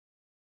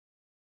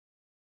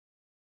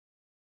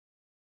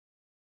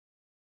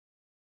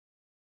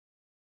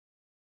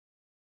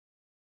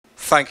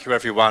thank you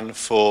everyone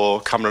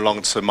for coming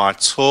along to my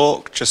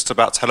talk. Just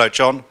about hello,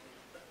 John.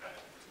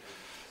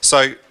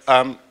 So,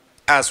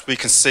 as we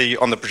can see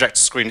on the projector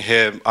screen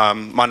here,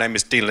 my name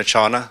is Dean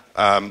Latchana.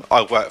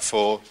 I work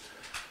for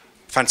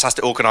a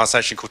fantastic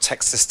organisation called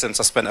Tech Systems.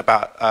 I spent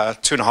about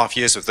 2.5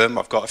 years with them.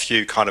 I've got a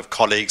few kind of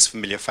colleagues,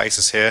 familiar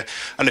faces here,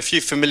 and a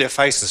few familiar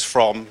faces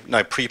from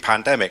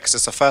pre-pandemic, because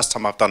it's the first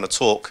time I've done a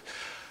talk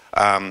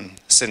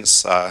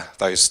since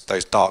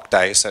those dark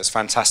days. So it's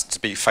fantastic to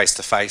be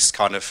face-to-face,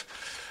 kind of,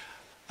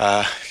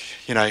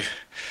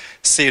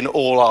 seeing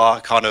all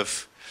our kind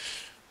of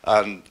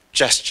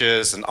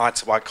gestures and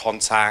eye-to-eye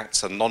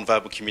contact and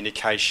non-verbal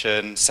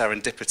communication,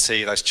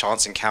 serendipity, those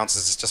chance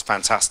encounters is just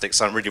fantastic.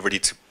 So I'm really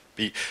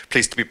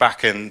pleased to be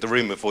back in the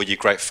room with all you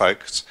great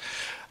folks.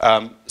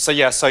 So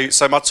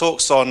my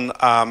talk's on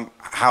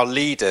how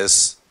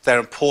leaders, their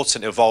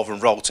important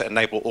evolving role to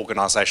enable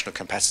organisational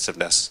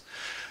competitiveness,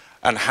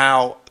 and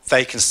how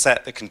they can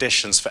set the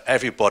conditions for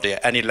everybody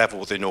at any level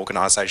within the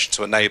organisation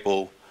to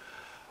enable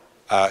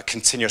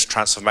continuous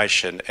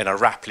transformation in a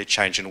rapidly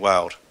changing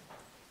world.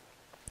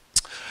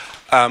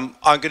 I'm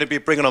going to be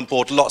bringing on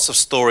board lots of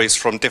stories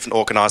from different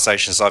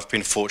organisations I've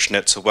been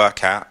fortunate to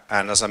work at,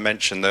 and as I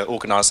mentioned, the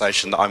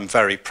organisation that I'm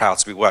very proud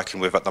to be working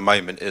with at the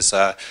moment is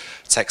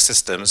Tech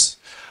Systems.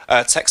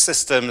 Tech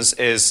Systems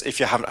is, if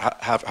you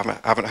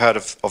haven't heard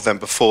of them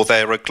before,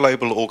 they're a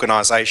global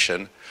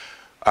organisation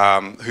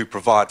who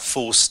provide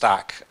full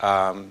stack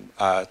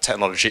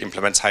technology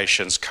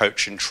implementations,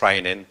 coaching,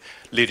 training,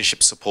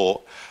 leadership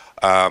support,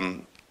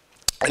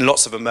 in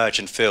lots of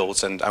emerging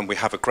fields, and we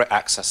have a great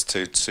access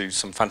to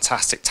some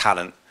fantastic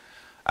talent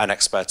and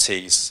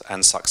expertise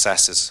and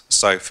successes.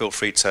 So feel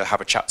free to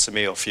have a chat to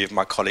me or a few of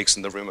my colleagues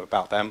in the room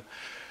about them.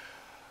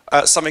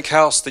 Something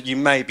else that you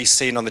may be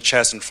seeing on the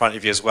chairs in front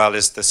of you as well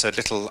is this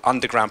little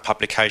underground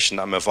publication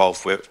that I'm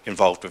involved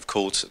with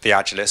called The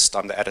Agilist.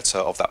 I'm the editor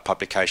of that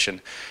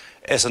publication.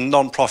 It's a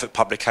non-profit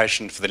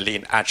publication for the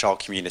lean Agile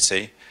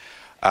community.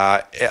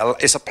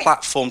 It's a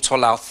platform to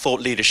allow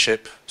thought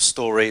leadership,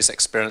 stories,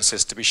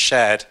 experiences to be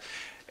shared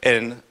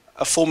in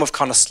a form of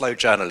kind of slow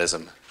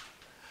journalism.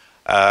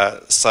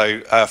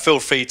 So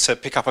feel free to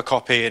pick up a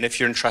copy, and if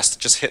you're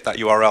interested, just hit that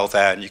URL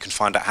there and you can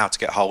find out how to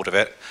get hold of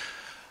it.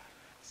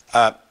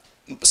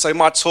 So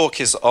my talk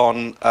is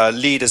on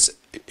leaders'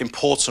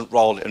 important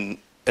role in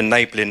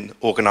enabling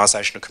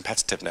organisational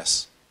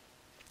competitiveness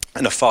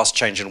in a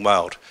fast-changing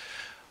world.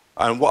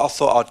 And what I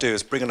thought I'd do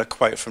is bring in a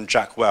quote from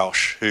Jack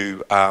Welch,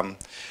 who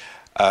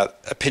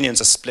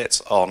opinions are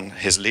split on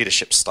his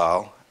leadership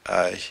style.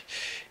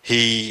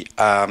 He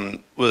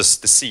was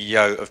the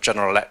CEO of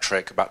General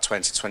Electric about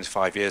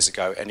 25 years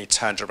ago, and he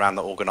turned around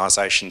the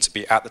organisation to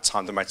be, at the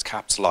time, the most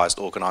capitalised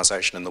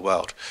organisation in the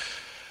world.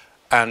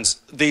 And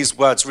these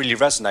words really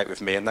resonate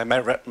with me, and they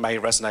may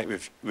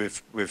resonate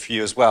with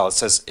you as well. It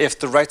says, if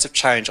the rate of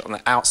change on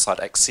the outside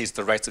exceeds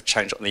the rate of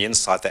change on the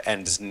inside, the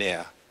end is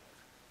near.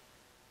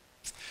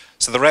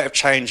 So the rate of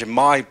change in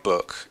my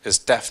book is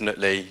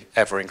definitely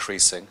ever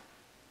increasing.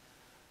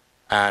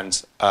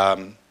 And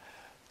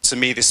to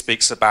me, this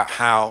speaks about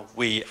how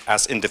we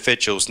as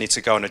individuals need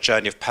to go on a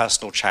journey of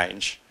personal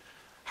change,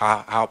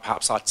 how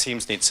perhaps our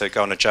teams need to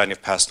go on a journey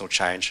of personal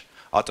change,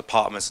 our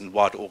departments and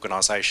wider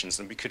organisations,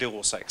 and we could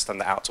also extend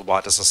that out to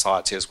wider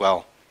society as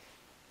well.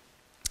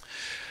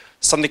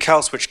 Something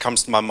else which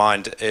comes to my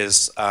mind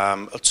is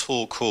a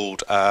tool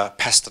called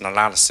Pest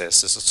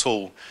Analysis. It's a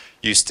tool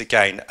used to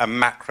gain a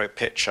macro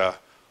picture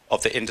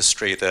of the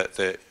industry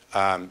that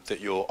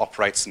you're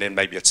operating in,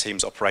 maybe your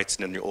team's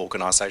operating in, your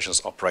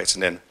organisation's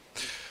operating in.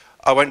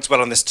 I won't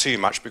dwell on this too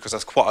much because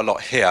there's quite a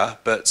lot here,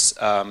 but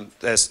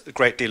there's a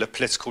great deal of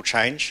political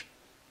change.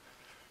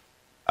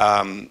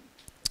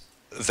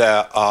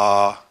 There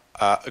are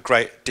a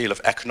great deal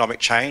of economic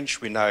change.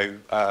 We know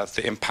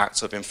the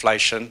impact of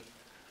inflation,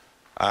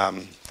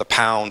 the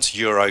pound,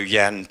 euro,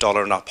 yen,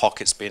 dollar in our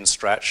pockets being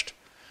stretched.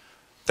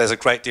 There's a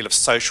great deal of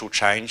social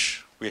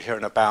change. We're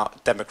hearing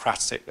about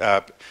demographic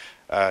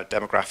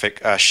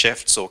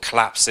shifts or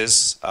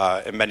collapses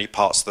in many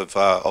parts of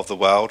the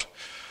world.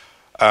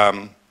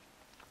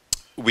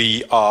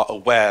 We are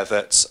aware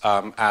that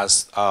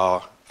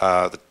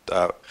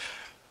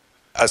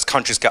as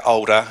countries get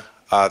older,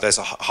 there's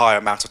a higher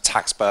amount of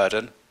tax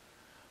burden,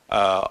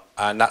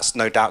 and that's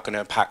no doubt going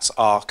to impact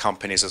our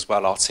companies as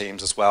well, our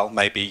teams as well,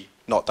 maybe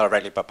not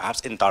directly, but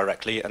perhaps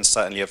indirectly, and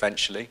certainly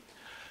eventually.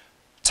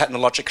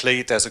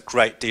 Technologically, there's a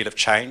great deal of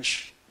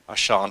change. I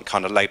shan't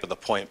kind of labour the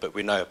point, but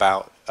we know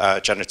about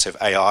generative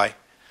AI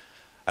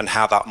and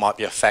how that might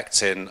be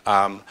affecting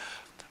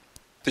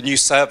the new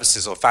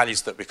services or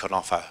values that we can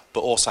offer,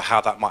 but also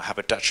how that might have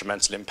a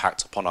detrimental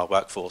impact upon our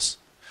workforce.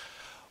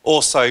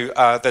 Also,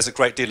 there's a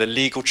great deal of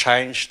legal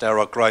change. There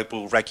are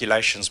global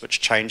regulations which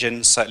are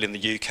changing. Certainly in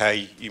the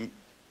UK,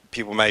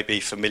 people may be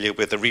familiar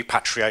with the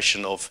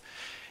repatriation of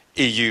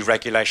EU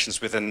regulations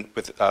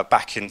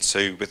back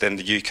into within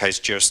the UK's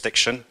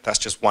jurisdiction. That's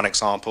just one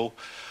example.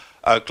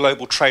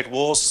 Global trade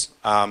wars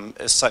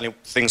is certainly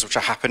things which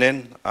are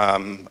happening.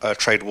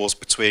 Trade wars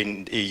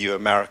between EU,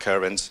 America,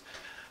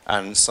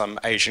 and some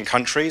Asian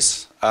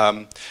countries.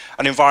 And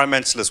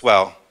environmental as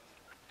well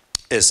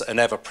is an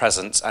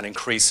ever-present and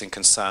increasing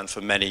concern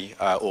for many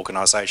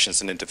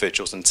organisations and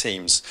individuals and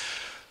teams.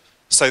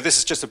 So this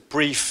is just a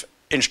brief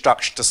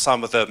introduction to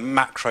some of the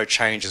macro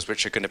changes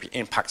which are going to be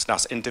impacting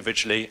us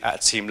individually at a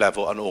team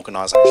level and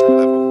organisational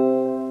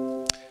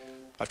level.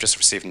 I've just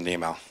received an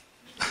email.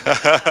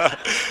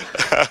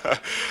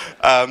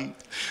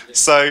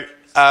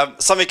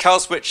 Something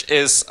else which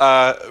is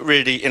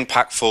really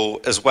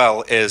impactful as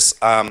well is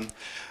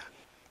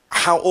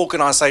how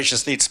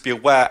organisations need to be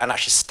aware and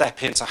actually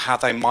step into how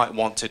they might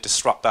want to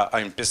disrupt their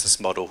own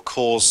business model,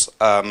 cause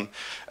a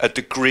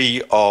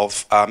degree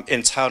of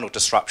internal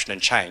disruption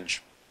and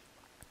change.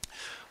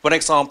 One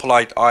example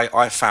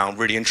I found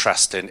really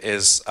interesting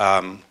is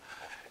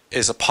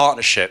a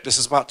partnership. This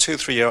is about 2 or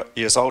 3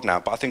 years old now,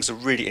 but I think it's a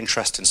really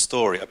interesting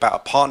story about a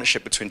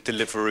partnership between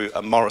Deliveroo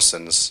and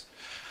Morrison's.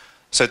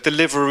 So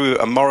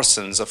Deliveroo and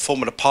Morrison's are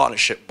forming a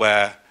partnership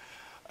where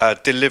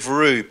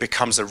Deliveroo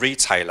becomes a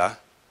retailer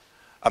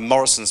and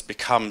Morrison's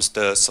becomes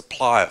the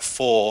supplier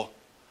for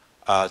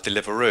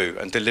Deliveroo,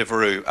 and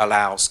Deliveroo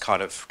allows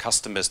kind of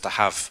customers to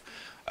have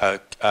a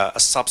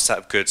subset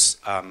of goods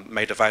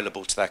made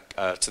available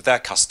to their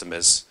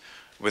customers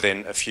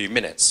within a few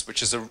minutes,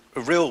 which is a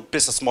real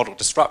business model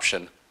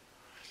disruption.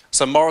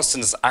 So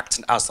Morrison's is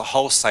acting as the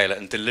wholesaler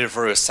and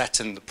Deliveroo are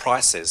setting the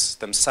prices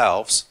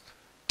themselves,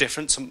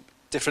 different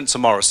to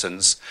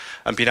Morrison's,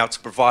 and being able to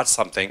provide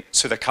something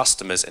to their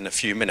customers in a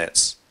few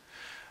minutes.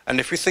 And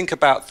if we think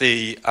about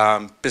the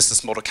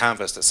business model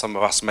canvas that some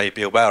of us may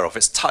be aware of,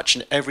 it's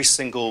touching every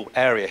single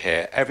area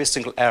here. Every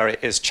single area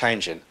is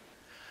changing.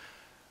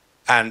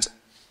 And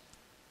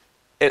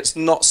it's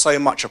not so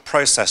much a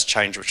process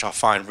change, which I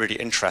find really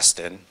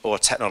interesting, or a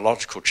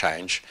technological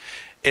change.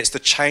 It's the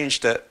change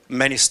that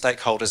many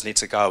stakeholders need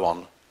to go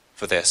on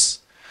for this.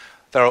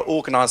 There are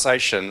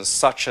organisations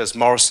such as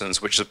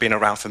Morrison's, which have been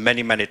around for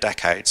many, many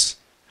decades,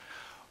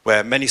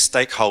 where many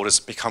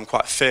stakeholders become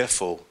quite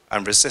fearful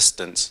and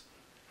resistant.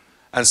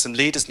 And some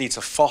leaders need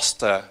to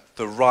foster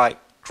the right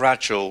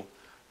gradual,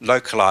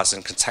 localised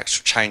and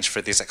contextual change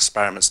for these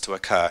experiments to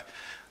occur.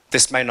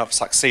 This may not have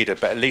succeeded,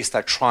 but at least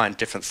they're trying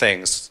different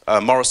things.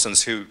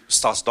 Morrison's, who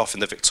started off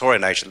in the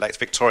Victorian age, the late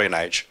Victorian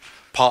age,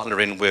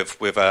 partnering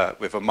with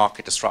a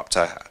market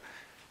disruptor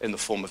in the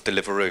form of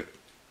Deliveroo.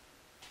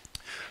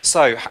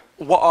 So,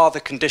 what are the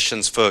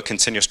conditions for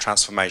continuous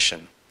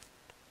transformation?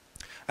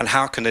 And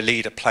how can a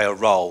leader play a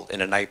role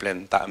in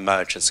enabling that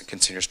emergence and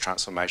continuous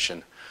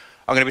transformation?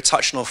 I'm going to be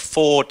touching on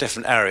 4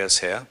 different areas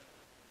here.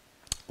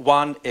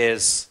 One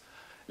is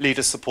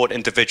leaders support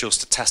individuals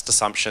to test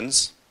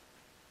assumptions.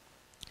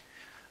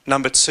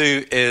 Number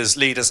 2 is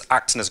leaders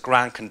acting as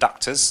ground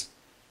conductors.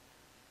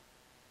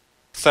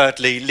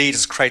 Thirdly,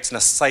 leaders creating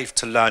a safe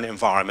to learn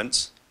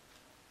environment.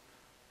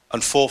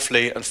 And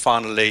fourthly and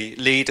finally,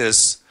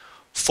 leaders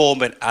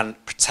forming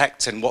and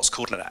protecting what's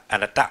called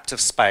an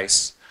adaptive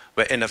space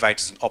where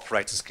innovators and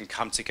operators can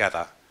come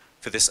together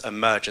for this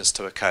emergence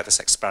to occur, this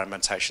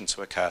experimentation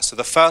to occur. So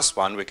the first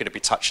one we're going to be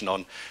touching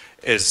on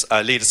is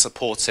leaders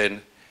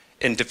supporting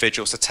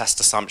individuals to test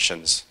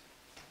assumptions.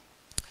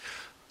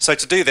 So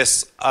to do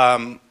this,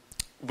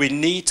 we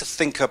need to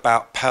think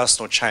about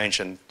personal change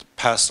and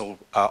personal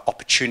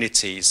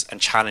opportunities and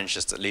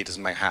challenges that leaders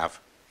may have.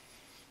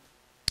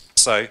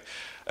 So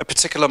a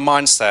particular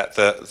mindset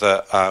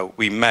that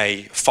we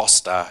may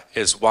foster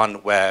is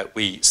one where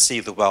we see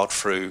the world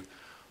through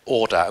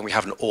order and we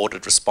have an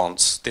ordered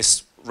response.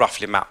 This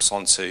roughly maps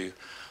onto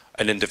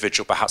an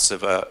individual perhaps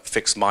of a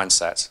fixed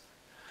mindset.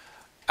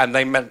 And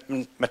they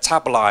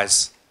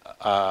metabolize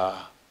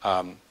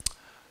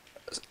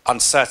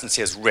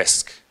uncertainty as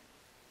risk.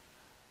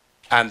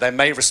 And they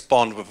may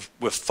respond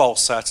with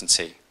false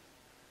certainty.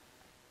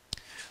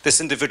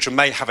 This individual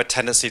may have a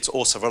tendency to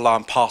also rely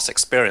on past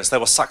experience. They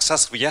were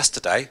successful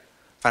yesterday,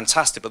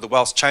 fantastic, but the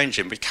world's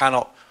changing. We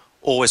cannot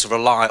always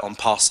rely on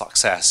past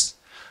success.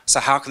 So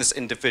how can this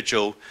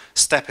individual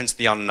step into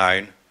the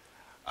unknown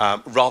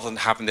rather than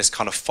having this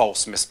kind of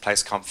false,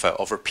 misplaced comfort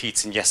of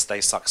repeating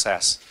yesterday's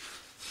success?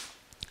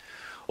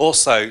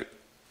 Also,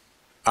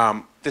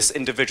 this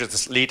individual,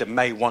 this leader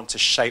may want to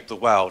shape the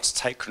world,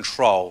 take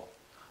control,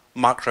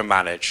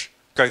 micromanage,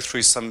 go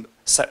through some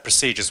set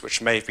procedures which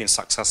may have been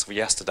successful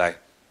yesterday.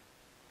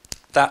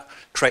 That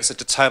creates a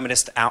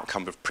deterministic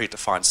outcome with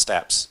predefined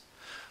steps.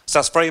 So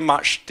that's very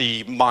much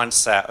the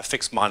mindset, a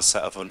fixed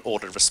mindset of an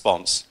ordered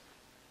response.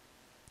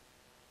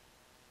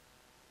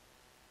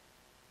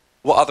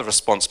 What other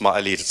response might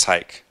a leader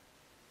take?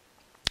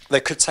 They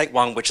could take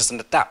one which is an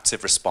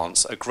adaptive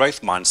response, a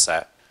growth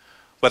mindset,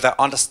 where they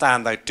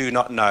understand they do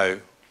not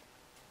know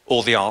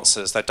all the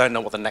answers, they don't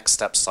know what the next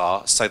steps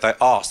are, so they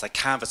ask, they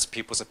canvass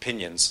people's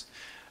opinions.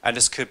 And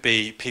this could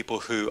be people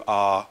who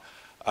are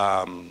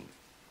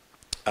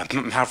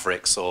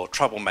mavericks or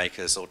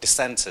troublemakers or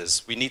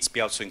dissenters. We need to be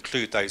able to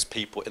include those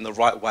people in the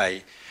right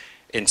way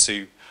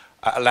into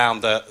allowing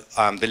the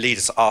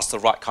leaders to ask the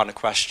right kind of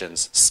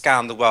questions,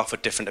 scan the world for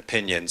different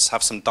opinions,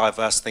 have some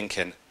diverse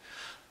thinking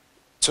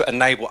to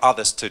enable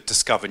others to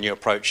discover new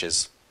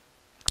approaches.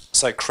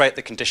 So create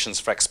the conditions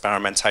for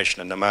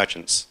experimentation and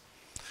emergence.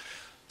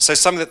 So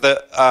something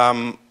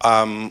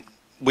that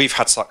we've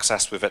had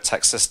success with at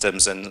Tech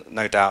Systems, and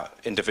no doubt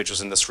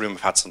individuals in this room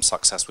have had some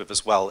success with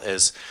as well,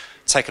 is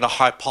taking a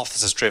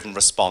hypothesis-driven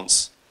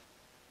response.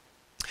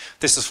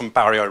 This is from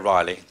Barry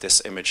O'Reilly,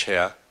 this image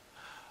here.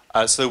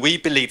 So we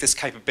believe this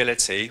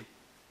capability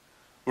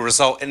will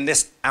result in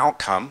this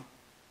outcome,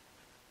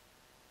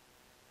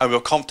 and we're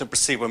confident to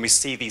proceed when we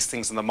see these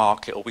things in the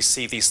market or we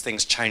see these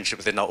things changing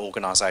within our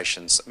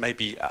organisations,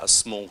 maybe at a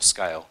small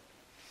scale.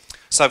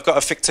 So I've got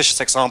a fictitious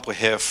example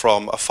here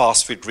from a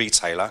fast food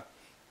retailer.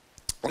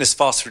 This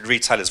fast food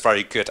retailer is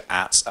very good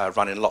at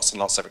running lots and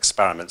lots of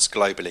experiments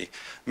globally,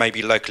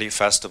 maybe locally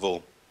first of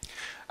all.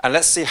 And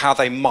let's see how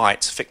they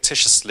might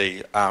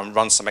fictitiously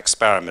run some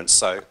experiments.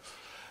 So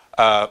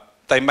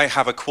they may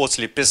have a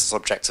quarterly business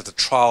objective to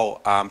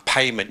trial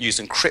payment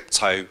using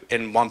crypto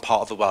in one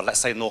part of the world, let's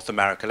say North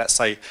America, let's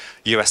say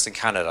US and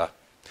Canada.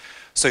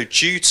 So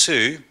due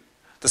to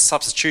the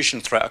substitution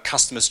threat of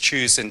customers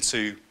choosing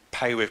to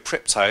pay with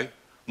crypto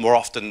more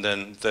often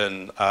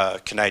than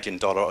Canadian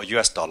dollar or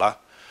US dollar,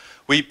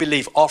 we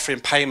believe offering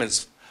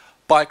payments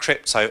by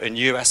crypto in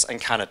US and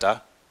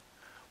Canada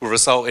will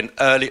result in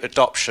early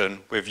adoption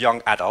with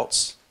young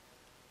adults.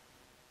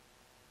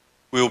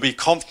 We will be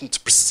confident to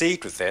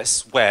proceed with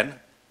this when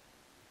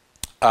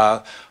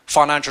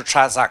financial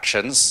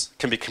transactions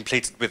can be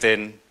completed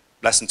within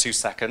less than 2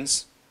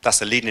 seconds.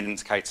 That's a leading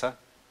indicator.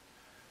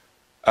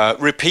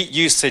 Repeat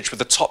usage with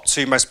the top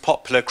 2 most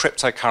popular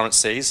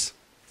cryptocurrencies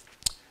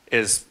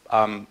is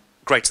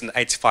greater than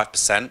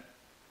 85%.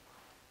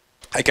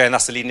 Again,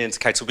 that's a leading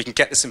indicator. We can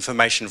get this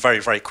information very,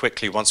 very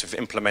quickly once we've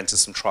implemented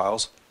some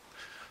trials.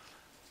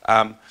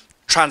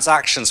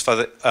 Transactions for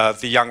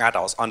the young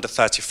adults under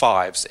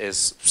 35s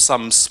is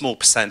some small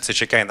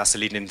percentage. Again, that's a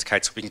leading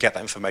indicator. We can get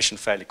that information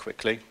fairly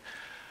quickly.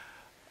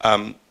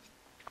 And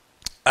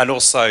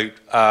also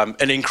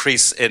an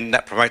increase in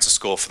Net Promoter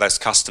Score for those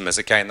customers.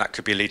 Again, that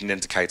could be a leading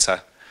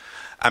indicator.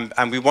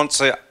 And we want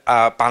to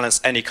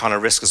balance any kind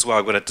of risk as well.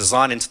 We're going to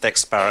design into the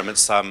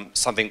experiments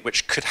something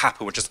which could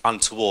happen, which is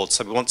untoward.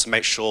 So we want to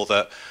make sure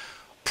that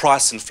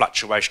price and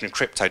fluctuation in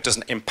crypto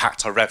doesn't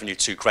impact our revenue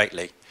too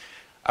greatly.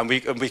 And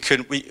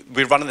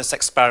we're running this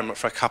experiment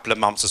for a couple of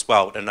months as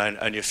well, and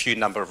only a few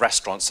number of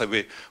restaurants. So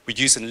we're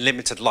using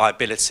limited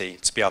liability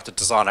to be able to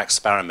design our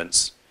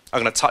experiments.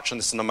 I'm going to touch on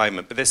this in a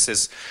moment, but this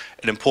is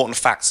an important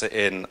factor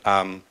in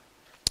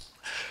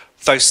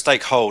those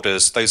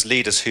stakeholders, those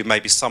leaders who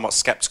may be somewhat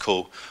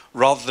skeptical.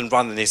 Rather than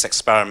running these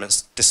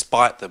experiments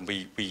despite them,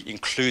 we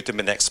include them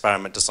in the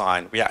experiment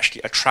design. We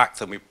actually attract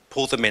them, we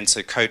pull them in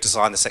to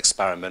co-design this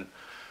experiment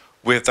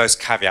with those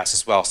caveats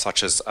as well,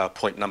 such as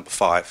point number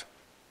 5.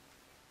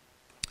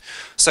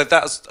 So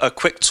that's a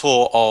quick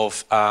tour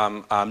of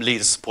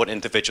leaders supporting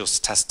individuals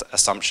to test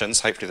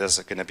assumptions. Hopefully there's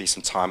going to be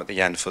some time at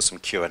the end for some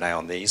Q&A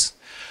on these.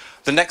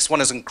 The next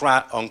one is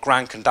on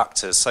grand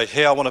conductors. So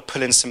here I want to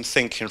pull in some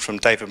thinking from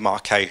David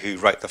Marquet, who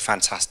wrote the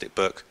fantastic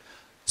book,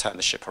 Turn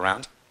the Ship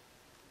Around.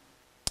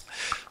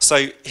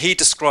 So he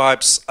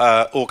describes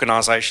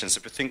organisations,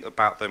 if we think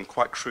about them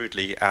quite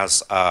crudely,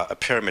 as a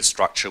pyramid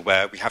structure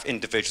where we have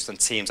individuals and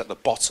teams at the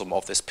bottom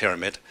of this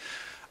pyramid,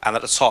 and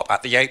at the top,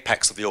 at the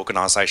apex of the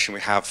organisation,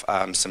 we have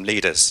some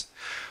leaders.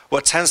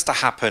 What tends to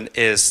happen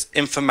is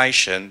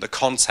information, the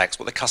context,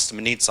 what the customer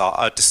needs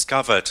are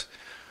discovered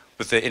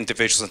with the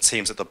individuals and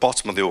teams at the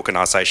bottom of the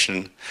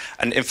organisation,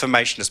 and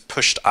information is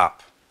pushed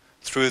up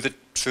through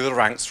the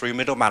ranks, through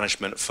middle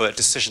management for a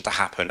decision to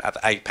happen at the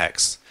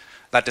apex.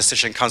 That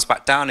decision comes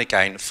back down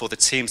again for the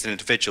teams and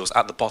individuals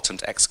at the bottom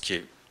to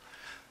execute.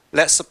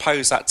 Let's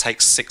suppose that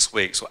takes 6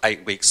 weeks or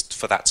 8 weeks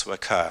for that to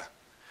occur.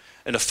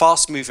 In a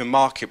fast-moving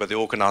market where the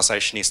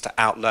organisation needs to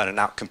outlearn and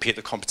outcompete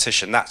the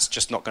competition, that's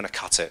just not going to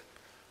cut it.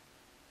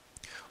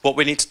 What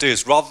we need to do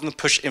is, rather than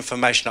push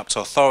information up to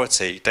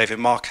authority, David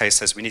Marquet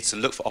says we need to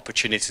look for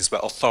opportunities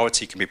where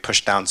authority can be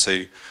pushed down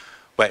to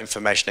where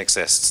information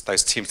exists,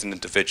 those teams and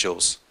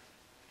individuals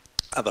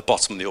at the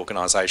bottom of the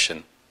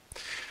organisation.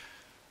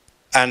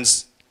 And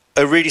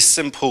a really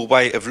simple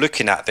way of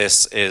looking at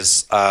this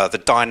is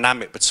the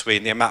dynamic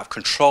between the amount of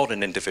control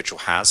an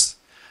individual has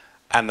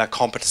and their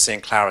competency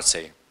and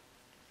clarity.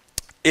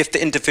 If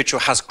the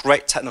individual has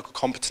great technical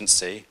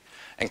competency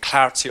and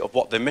clarity of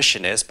what their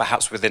mission is,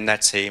 perhaps within their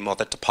team or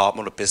their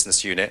department or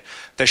business unit,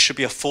 they should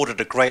be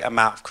afforded a great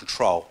amount of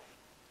control.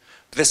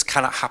 But this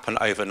cannot happen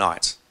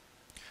overnight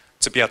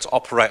to be able to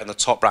operate in the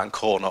top right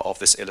corner of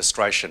this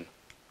illustration.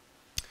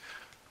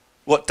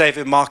 What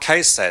David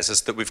Marquet says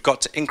is that we've got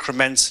to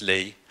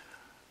incrementally,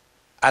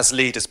 as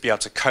leaders, be able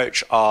to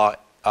coach our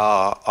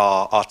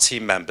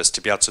team members to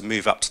be able to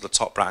move up to the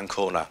top right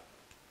corner.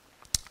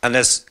 And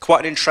there's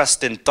quite an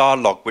interesting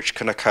dialogue which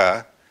can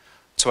occur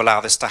to allow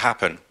this to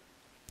happen.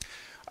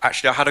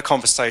 Actually, I had a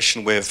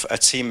conversation with a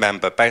team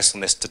member based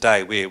on this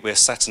today. We're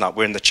setting up,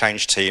 we're in the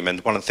change team,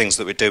 and one of the things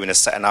that we're doing is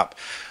setting up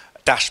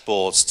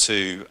dashboards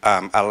to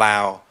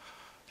allow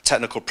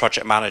technical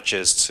project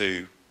managers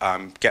to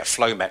get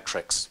flow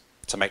metrics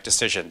to make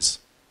decisions.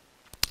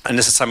 And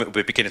this is something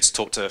we're beginning to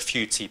talk to a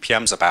few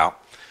TPMs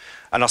about.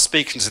 And I was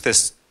speaking to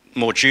this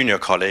more junior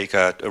colleague,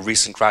 a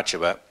recent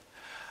graduate.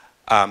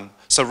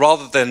 So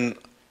rather than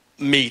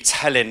me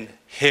telling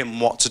him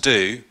what to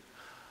do,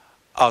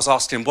 I was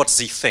asking him, what does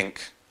he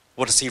think?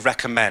 What does he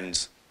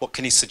recommend? What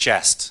can he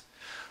suggest?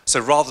 So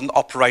rather than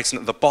operating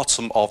at the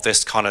bottom of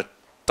this kind of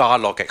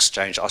dialogue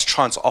exchange, I was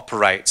trying to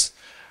operate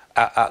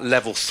at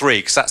level 3,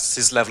 because that's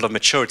his level of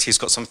maturity. He's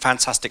got some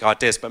fantastic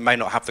ideas, but may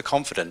not have the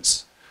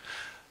confidence.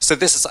 So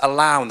this is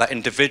allowing that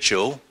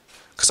individual,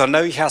 because I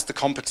know he has the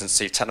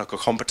competency, technical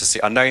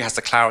competency, I know he has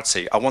the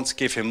clarity. I want to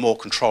give him more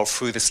control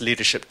through this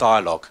leadership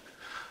dialogue.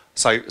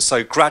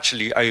 So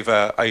gradually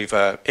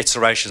over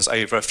iterations,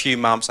 over a few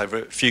months, over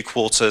a few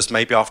quarters,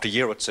 maybe after a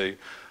year or two,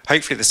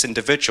 hopefully this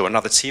individual and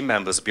other team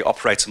members will be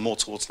operating more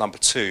towards number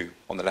 2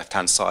 on the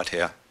left-hand side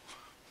here.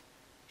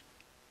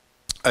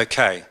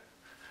 Okay.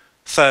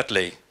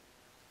 Thirdly,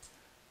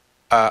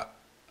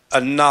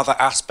 another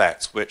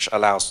aspect which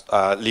allows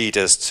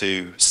leaders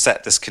to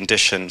set this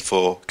condition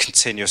for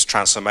continuous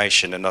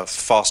transformation in a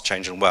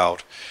fast-changing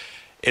world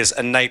is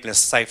enabling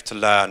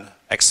safe-to-learn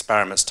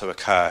experiments to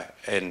occur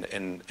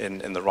in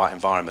the right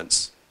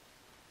environments.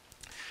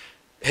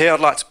 Here I'd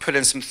like to put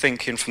in some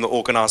thinking from the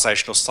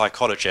organisational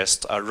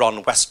psychologist,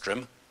 Ron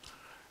Westrum.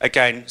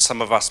 Again,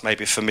 some of us may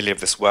be familiar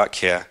with this work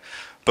here,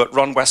 but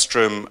Ron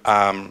Westrum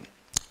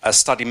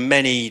studied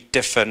many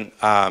different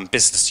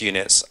business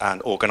units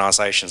and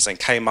organisations and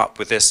came up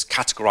with this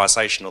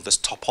categorisation or this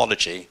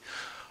topology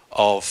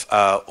of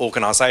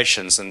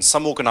organisations. And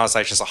some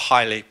organisations are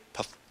highly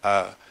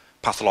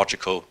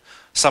pathological,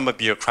 some are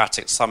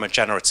bureaucratic, some are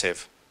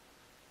generative.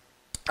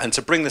 And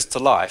to bring this to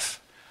life,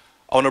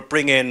 I want to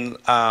bring in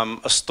a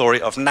story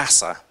of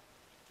NASA.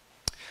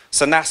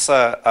 So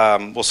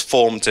NASA was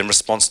formed in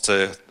response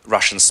to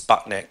Russian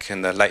Sputnik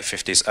in the late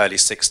 50s, early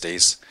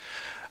 60s.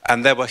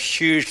 And they were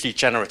hugely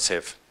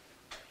generative.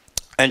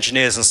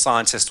 Engineers and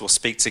scientists will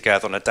speak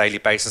together on a daily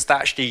basis. They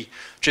actually,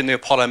 during the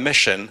Apollo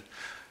mission,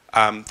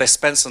 they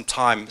spent some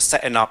time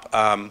setting up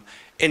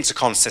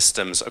intercom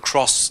systems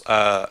across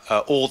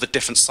all the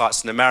different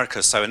sites in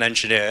America. So an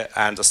engineer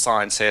and a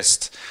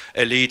scientist,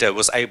 a leader,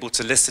 was able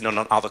to listen in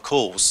on other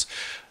calls.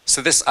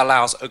 So this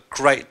allows a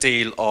great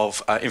deal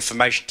of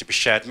information to be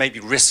shared, maybe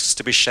risks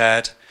to be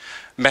shared,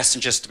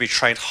 messengers to be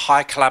trained,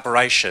 high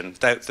collaboration.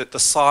 The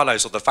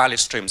silos or the value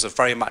streams are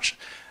very much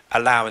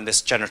allowing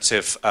this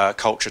generative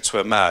culture to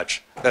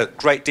emerge. A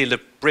great deal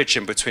of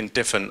bridging between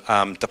different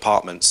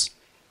departments.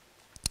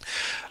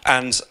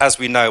 And as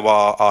we know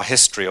our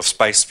history of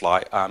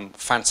spaceflight,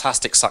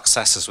 fantastic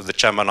successes with the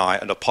Gemini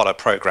and Apollo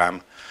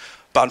program.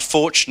 But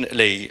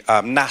unfortunately,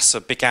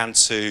 NASA began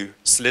to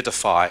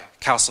solidify,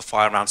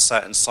 calcify around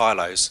certain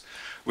silos,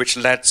 which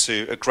led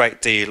to a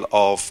great deal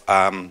of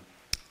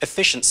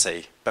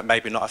efficiency, but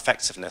maybe not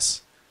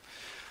effectiveness.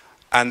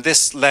 And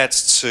this led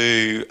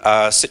to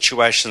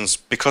situations,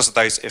 because of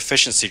those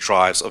efficiency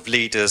drives of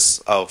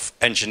leaders, of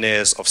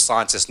engineers, of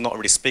scientists not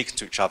really speaking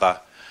to each other.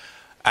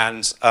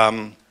 And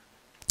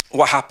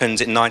what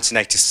happened in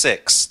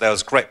 1986, there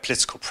was great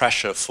political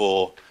pressure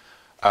for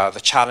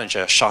the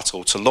Challenger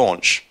shuttle to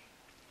launch.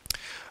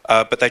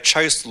 But they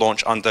chose to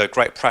launch under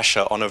great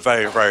pressure on a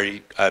very,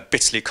 very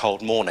bitterly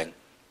cold morning.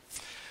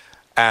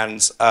 And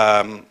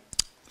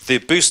the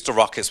booster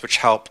rockets, which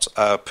helped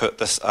put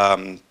this,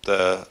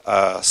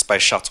 the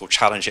Space Shuttle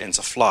Challenger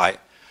into flight,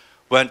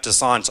 weren't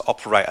designed to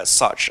operate at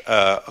such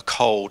a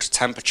cold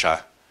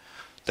temperature.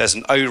 There's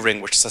an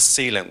O-ring, which is a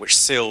sealant, which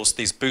seals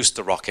these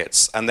booster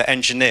rockets. And the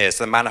engineers,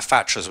 the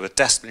manufacturers, were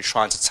desperately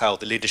trying to tell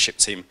the leadership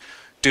team,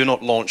 do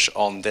not launch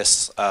on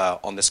this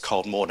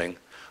cold morning.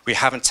 We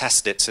haven't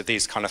tested it to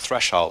these kind of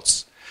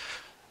thresholds.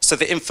 So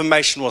the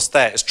information was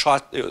there.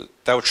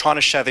 They were trying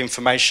to share the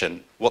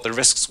information, what the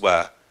risks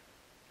were.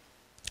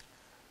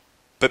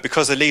 But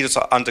because the leaders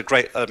are under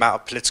great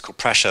amount of political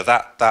pressure,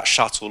 that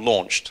shuttle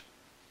launched.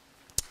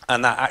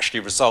 And that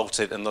actually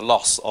resulted in the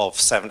loss of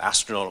 7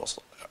 astronauts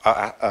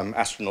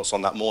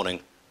on that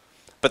morning.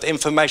 But the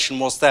information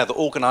was there. The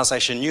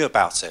organisation knew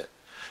about it.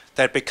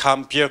 They'd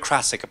become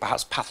bureaucratic,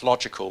 perhaps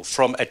pathological,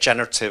 from a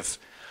generative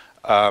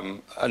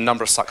a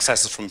number of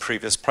successes from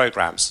previous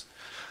programs.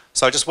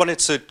 So I just wanted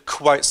to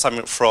quote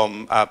something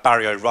from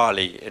Barry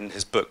O'Reilly in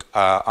his book,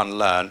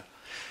 Unlearn.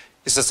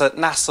 He says that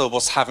NASA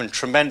was having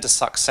tremendous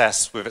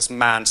success with its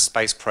manned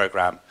space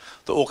program.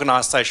 The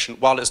organisation,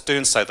 while it's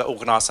doing so, the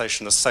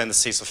organisation has sown the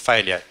seeds of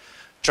failure,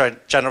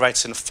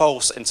 generating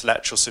false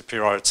intellectual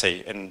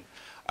superiority and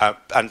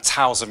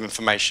towers of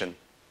information.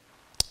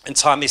 In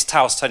time, these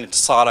towers turned into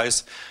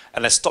silos,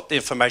 and they stopped the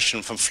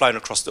information from flowing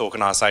across the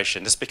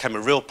organisation. This became a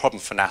real problem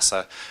for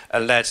NASA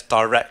and led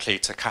directly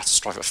to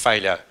catastrophic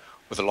failure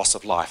with the loss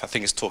of life. I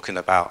think he's talking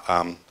about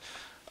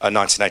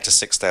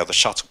 1986 there, the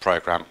shuttle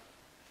program.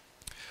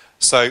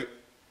 So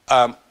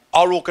our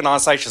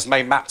organisations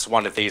may map to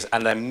one of these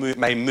and then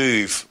may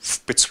move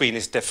between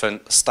these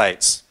different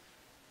states.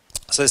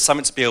 So there's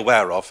something to be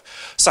aware of.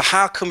 So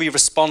how can we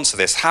respond to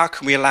this? How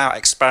can we allow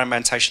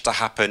experimentation to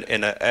happen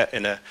in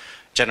a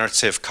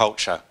generative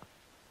culture?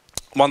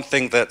 One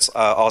thing that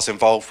I was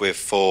involved with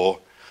for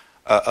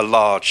a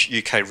large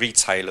UK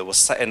retailer was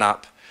setting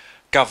up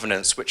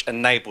governance which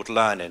enabled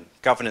learning,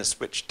 governance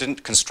which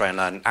didn't constrain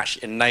learning,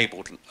 actually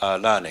enabled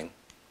learning.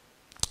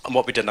 And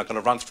what we did, and I'm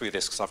going to run through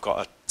this because I've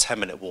got a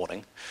 10-minute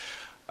warning,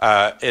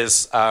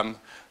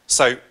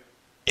 so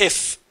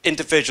if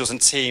individuals and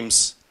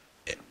teams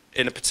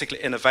in a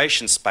particular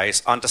innovation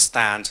space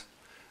understand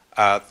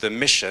the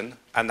mission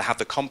and they have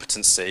the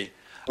competency,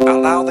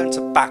 allow them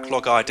to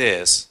backlog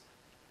ideas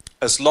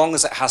as long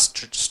as it has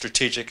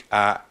strategic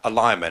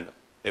alignment.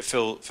 It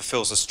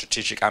fulfills the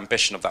strategic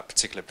ambition of that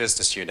particular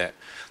business unit.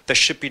 There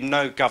should be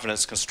no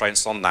governance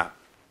constraints on that.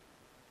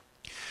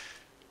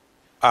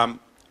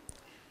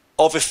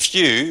 Of a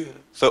few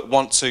that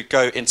want to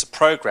go into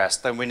progress,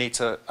 then we need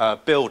to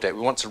build it.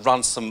 We want to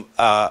run some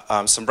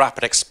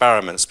rapid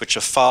experiments which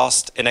are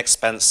fast,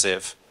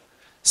 inexpensive,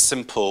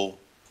 simple,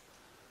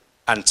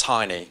 and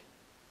tiny.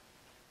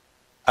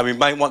 And we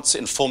may want to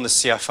inform the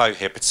CFO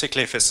here,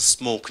 particularly if it's a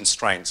small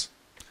constraint,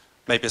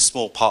 maybe a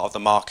small part of the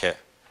market.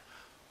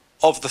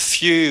 Of the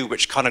few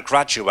which kind of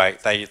graduate,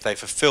 they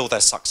fulfill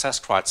their success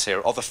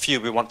criteria. Of the few,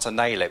 we want to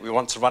nail it. We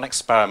want to run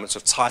experiments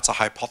with tighter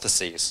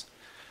hypotheses,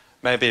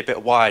 maybe a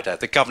bit wider.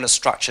 The governance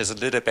structure is a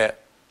little bit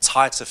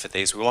tighter for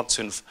these. We want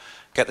to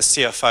get the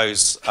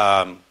CFO's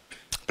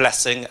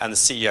blessing and the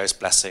CEO's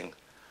blessing.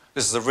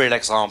 This is a real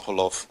example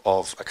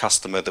of a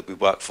customer that we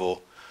work for.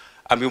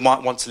 And we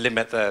might want to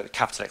limit the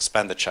capital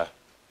expenditure.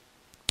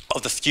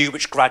 Of the few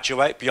which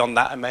graduate, beyond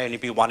that, it may only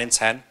be 1 in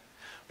 10.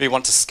 We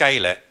want to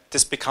scale it.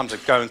 This becomes a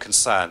going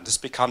concern. This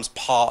becomes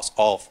part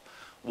of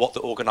what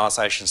the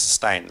organisation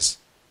sustains.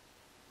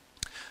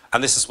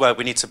 And this is where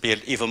we need to be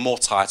even more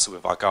tighter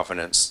with our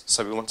governance.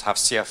 So we want to have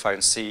CFO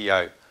and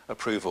CEO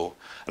approval.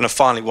 And then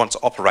finally, we want to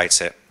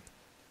operate it.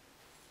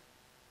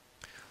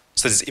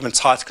 So there's even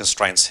tighter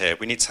constraints here.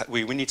 We need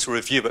to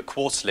review it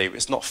quarterly.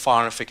 It's not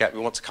fire and forget. We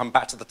want to come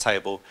back to the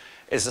table.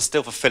 Is it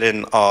still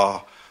fulfilling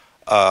our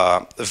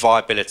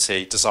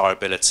viability,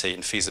 desirability,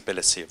 and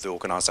feasibility of the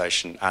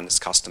organisation and its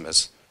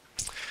customers?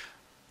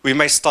 We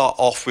may start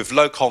off with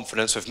low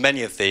confidence with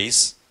many of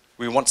these.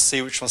 We want to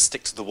see which ones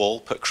stick to the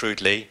wall, put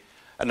crudely.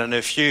 And then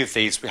a few of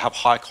these, we have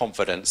high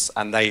confidence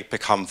and they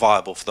become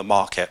viable for the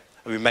market.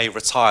 And we may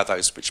retire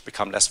those which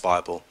become less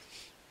viable.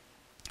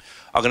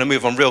 I'm going to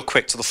move on real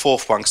quick to the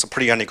fourth one because I've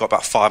pretty only got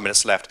about 5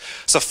 minutes left.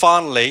 So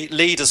finally,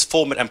 leaders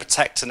form and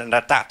protect an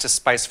adaptive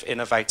space for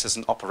innovators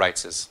and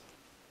operators.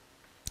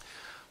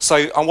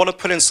 So I want to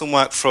put in some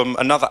work from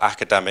another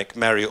academic,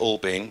 Mary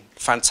Albean,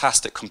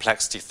 fantastic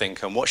complexity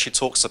thinker. And what she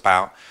talks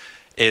about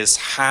is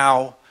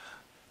how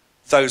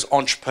those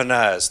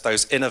entrepreneurs,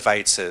 those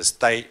innovators,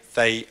 they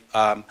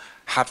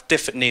have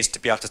different needs to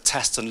be able to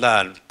test and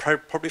learn,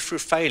 probably through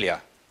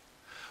failure.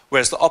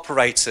 Whereas the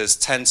operators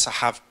tend to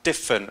have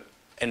different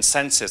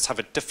incentives, have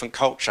a different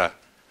culture.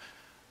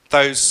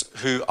 Those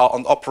who are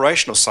on the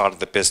operational side of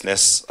the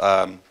business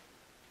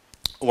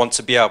want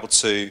to be able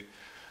to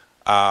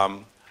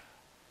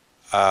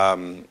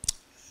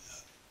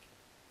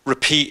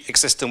repeat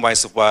existing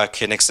ways of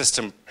working,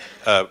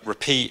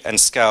 repeat and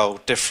scale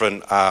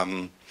different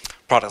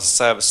products and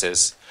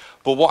services.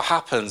 But what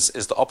happens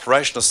is the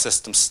operational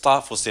system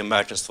stifles the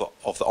emergence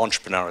of the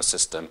entrepreneurial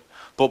system.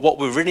 But what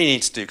we really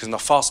need to do, because in a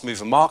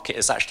fast-moving market,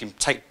 is actually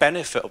take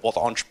benefit of what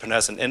the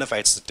entrepreneurs and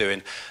innovators are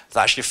doing, to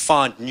actually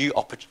find new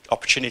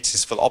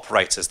opportunities for the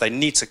operators. They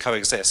need to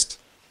coexist.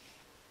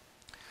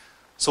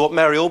 So what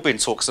Mary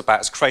Albean talks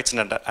about is creating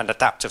an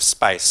adaptive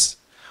space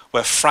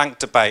where frank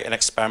debate and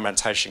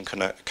experimentation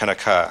can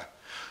occur.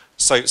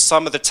 So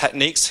some of the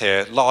techniques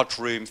here, large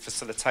room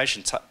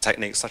facilitation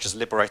techniques such as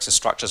liberating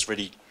structures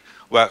really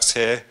works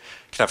here.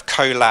 You can have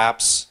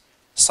co-labs,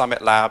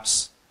 summit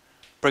labs,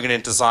 bringing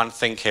in design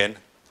thinking,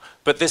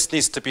 but this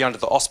needs to be under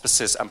the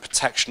auspices and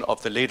protection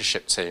of the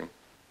leadership team.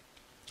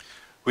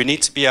 We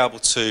need to be able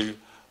to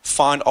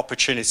find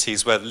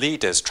opportunities where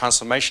leaders,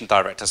 transformation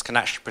directors can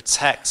actually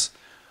protect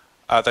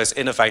those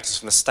innovators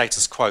from the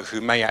status quo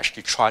who may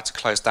actually try to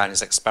close down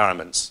his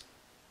experiments.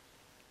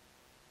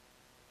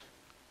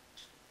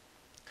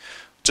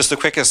 Just a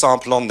quick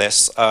example on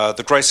this,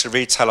 the grocery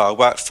retailer I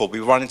worked for, we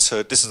run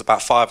into, this is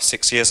about 5 or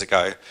 6 years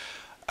ago,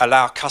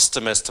 allow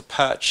customers to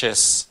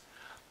purchase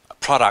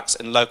products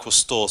in local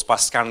stores by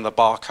scanning the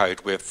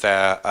barcode with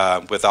their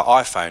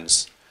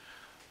iPhones.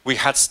 We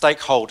had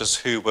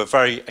stakeholders who were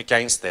very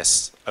against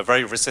this, are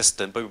very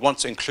resistant, but we want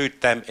to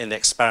include them in the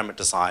experiment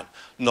design,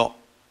 not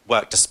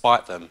work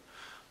despite them.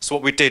 So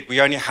what we did, we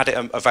only had it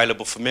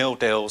available for meal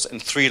deals in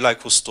 3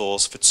 local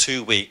stores for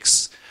 2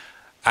 weeks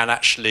and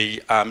actually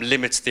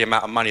limited the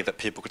amount of money that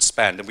people could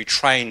spend. And we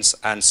trained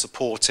and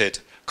supported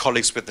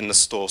colleagues within the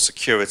store,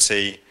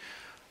 security,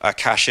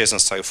 cashiers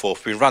and so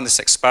forth. We ran this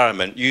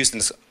experiment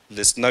using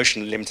this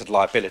notion of limited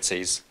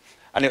liabilities,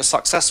 and it was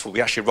successful.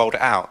 We actually rolled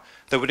it out.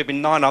 There would have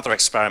been 9 other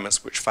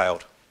experiments which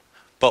failed.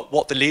 But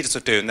what the leaders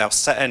are doing, they're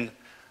setting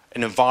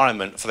an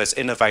environment for those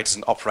innovators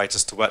and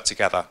operators to work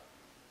together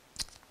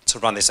to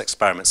run this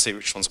experiment, see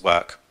which ones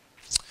work.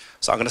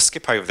 So I'm going to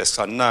skip over this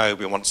because I know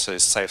we want to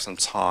save some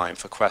time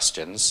for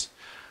questions.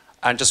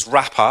 And just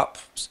wrap up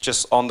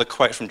just on the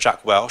quote from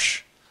Jack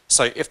Welch.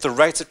 So if the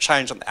rate of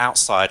change on the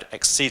outside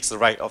exceeds the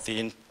rate of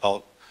the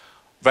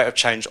rate of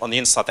change on the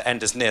inside, the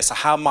end is near. So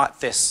how might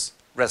this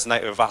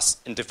resonate with us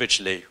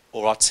individually,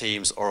 or our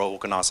teams, or our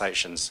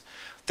organisations?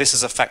 This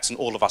is affecting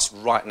all of us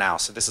right now,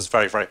 so this is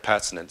very, very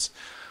pertinent.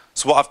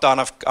 So what I've done,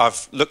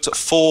 I've looked at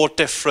 4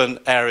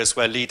 different areas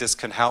where leaders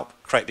can help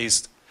create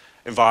this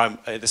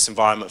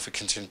environment for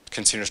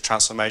continuous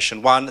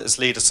transformation. 1 is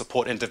leaders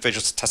support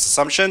individuals to test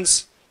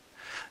assumptions.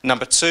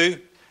 Number 2,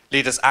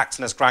 leaders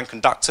acting as grand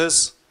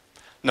conductors.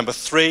 Number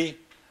 3,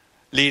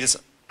 leaders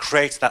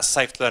create that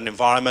safe to learn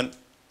environment.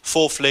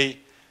 4thly,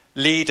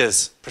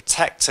 leaders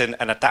protecting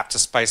an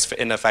adaptive space for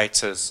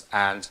innovators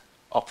and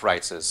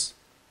operators.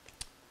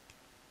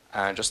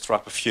 And just throw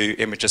up a few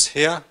images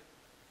here,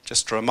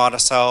 just to remind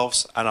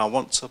ourselves, and I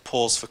want to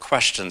pause for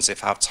questions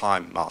if I have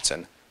time,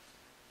 Martin.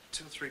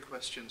 2 or 3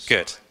 questions.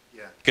 Good.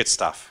 Yeah. Good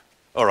stuff.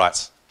 All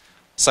right.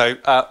 So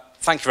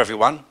thank you,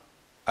 everyone.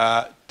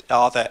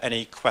 Are there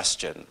any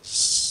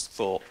questions,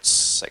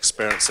 thoughts,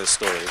 experiences,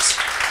 stories?